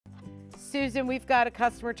Susan, we've got a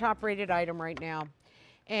customer top rated item right now.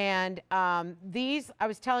 And these, I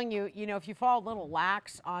was telling you, you know, if you fall a little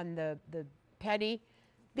lax on the petty,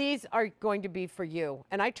 these are going to be for you.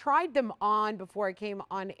 And I tried them on before I came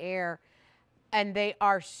on air, and they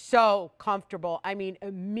are so comfortable. I mean,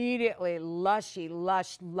 immediately lush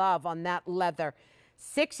love on that leather.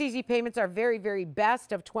 6 easy payments are very, very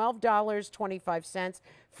best of $12.25.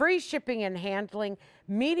 Free shipping and handling,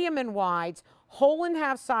 medium and wides, whole and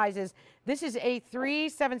half sizes. This is a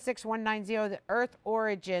 376190, the Earth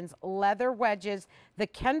Origins leather wedges, the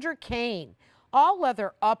Kendra Kane, all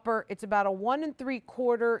leather upper. It's about a 1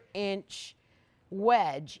 3/4 inch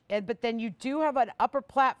wedge, but then you do have an upper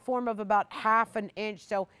platform of about 1/2 inch,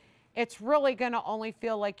 so it's really going to only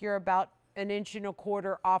feel like you're about 1 1/4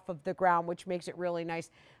 inches off of the ground, which makes it really nice.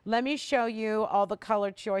 Let me show you all the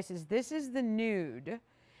color choices. This is the nude,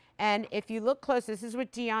 and if you look close, this is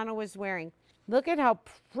what Deanna was wearing. Look at how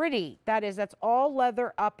pretty that is. That's all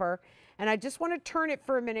leather upper, and I just want to turn it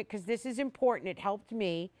for a minute because this is important. It helped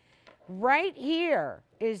me. Right here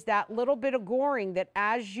is that little bit of goring that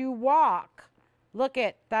as you walk, look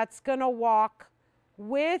at, that's gonna walk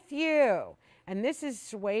with you. And this is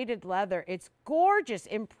suede leather. It's gorgeous,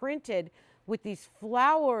 imprinted with these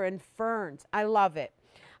flower and ferns. I love it.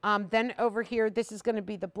 Then over here, this is gonna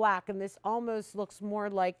be the black, and this almost looks more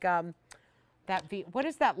like what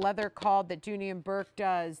is that leather called that Junie and Burke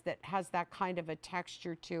does that has that kind of a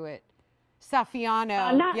texture to it?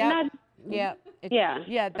 Saffiano. Yeah,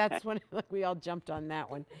 that's when we all jumped on that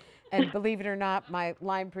one. And believe it or not, my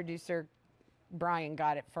line producer, Brian,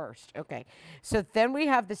 got it first. Okay, so then we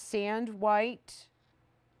have the sand white.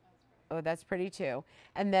 Oh, that's pretty too.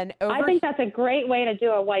 And then over, I think that's a great way to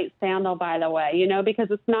do a white sandal, by the way, you know,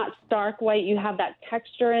 because it's not stark white. You have that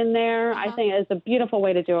texture in there. I think it's a beautiful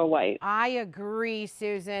way to do a white. I agree,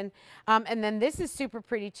 Susan. And then this is super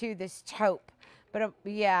pretty too, this taupe. But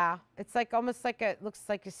yeah, it's like almost like it looks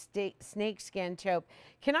like a snake skin taupe.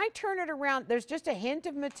 Can I turn it around? There's just a hint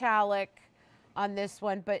of metallic on this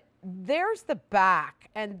one, but there's the back,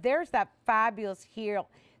 and there's that fabulous heel,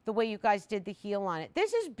 the way you guys did the heel on it.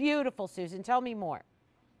 This is beautiful, Susan. Tell me more.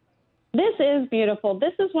 This is beautiful.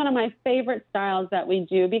 This is one of my favorite styles that we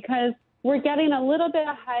do because we're getting a little bit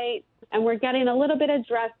of height and we're getting a little bit of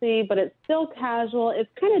dressy, but it's still casual. It's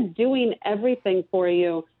kind of doing everything for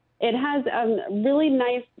you. It has really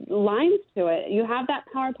nice lines to it. You have that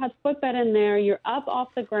Power Putt footbed in there. You're up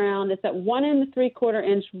off the ground. It's at 1 3/4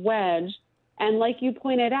 inch wedge. And like you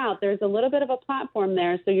pointed out, there's a little bit of a platform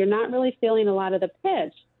there, so you're not really feeling a lot of the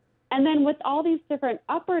pitch. And then with all these different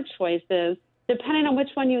upper choices, depending on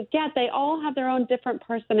which one you get, they all have their own different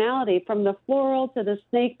personality, from the floral to the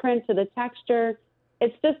snake print to the texture.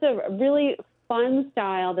 It's just a really fun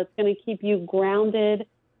style that's going to keep you grounded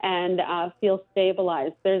and feel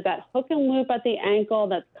stabilized. There's that hook and loop at the ankle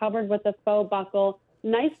that's covered with a faux buckle.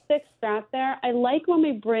 Nice thick strap there. I like when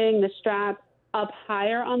we bring the strap up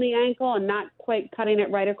higher on the ankle and not quite cutting it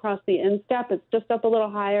right across the instep. It's just up a little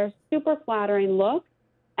higher, super flattering look.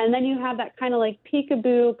 And then you have that kind of like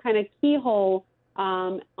peekaboo kind of keyhole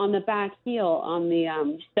on the back heel on the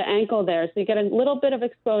ankle there. So you get a little bit of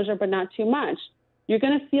exposure, but not too much. You're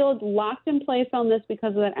going to feel locked in place on this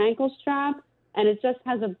because of that ankle strap, and it just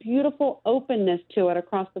has a beautiful openness to it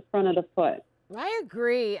across the front of the foot. I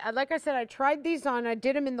agree. Like I said, I tried these on. I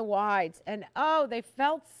did them in the wides, and oh, they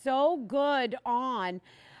felt so good on.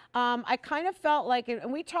 I kind of felt like,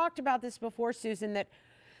 and we talked about this before, Susan, that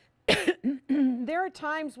there are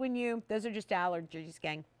times when those are just allergies,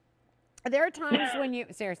 gang. There are times when you,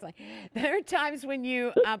 seriously, there are times when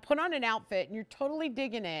you put on an outfit and you're totally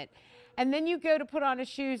digging it, and then you go to put on the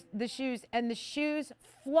shoes, and the shoes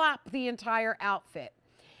flop the entire outfit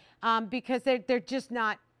because they're just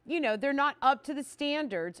not, you know, they're not up to the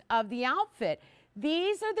standards of the outfit.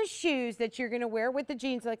 These are the shoes that you're going to wear with the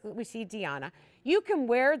jeans, like we see Deanna. You can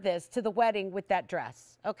wear this to the wedding with that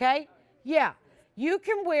dress, okay? Yeah, you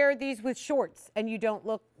can wear these with shorts and you don't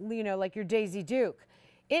look, you know, like you're Daisy Duke.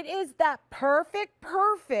 It is that perfect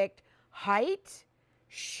height,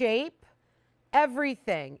 shape,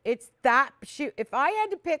 everything. It's that shoe. If I had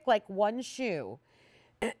to pick like one shoe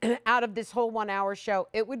out of this whole 1 hour show,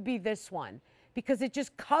 it would be this one, because it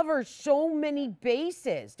just covers so many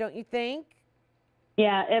bases, don't you think?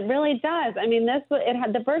 Yeah, it really does. I mean,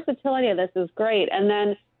 the versatility of this is great. And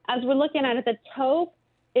then as we're looking at it, the taupe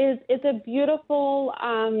it's a beautiful,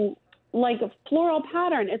 like floral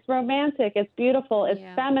pattern. It's romantic. It's beautiful. It's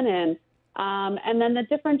feminine. And then the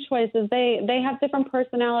different choices, they have different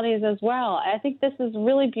personalities as well. I think this is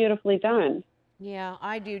really beautifully done. Yeah,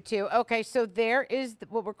 I do too. Okay, so there is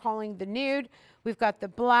what we're calling the nude. We've got the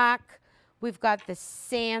black. We've got the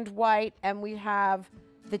sand white, and we have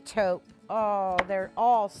the taupe. Oh, they're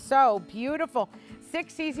all so beautiful.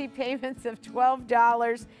 6 easy payments of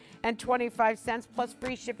 $12.25 plus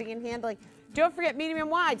free shipping and handling. Don't forget medium and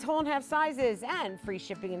wides, whole and half sizes, and free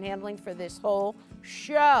shipping and handling for this whole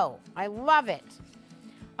show. I love it.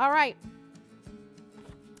 All right.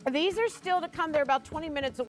 These are still to come. They're about 20 minutes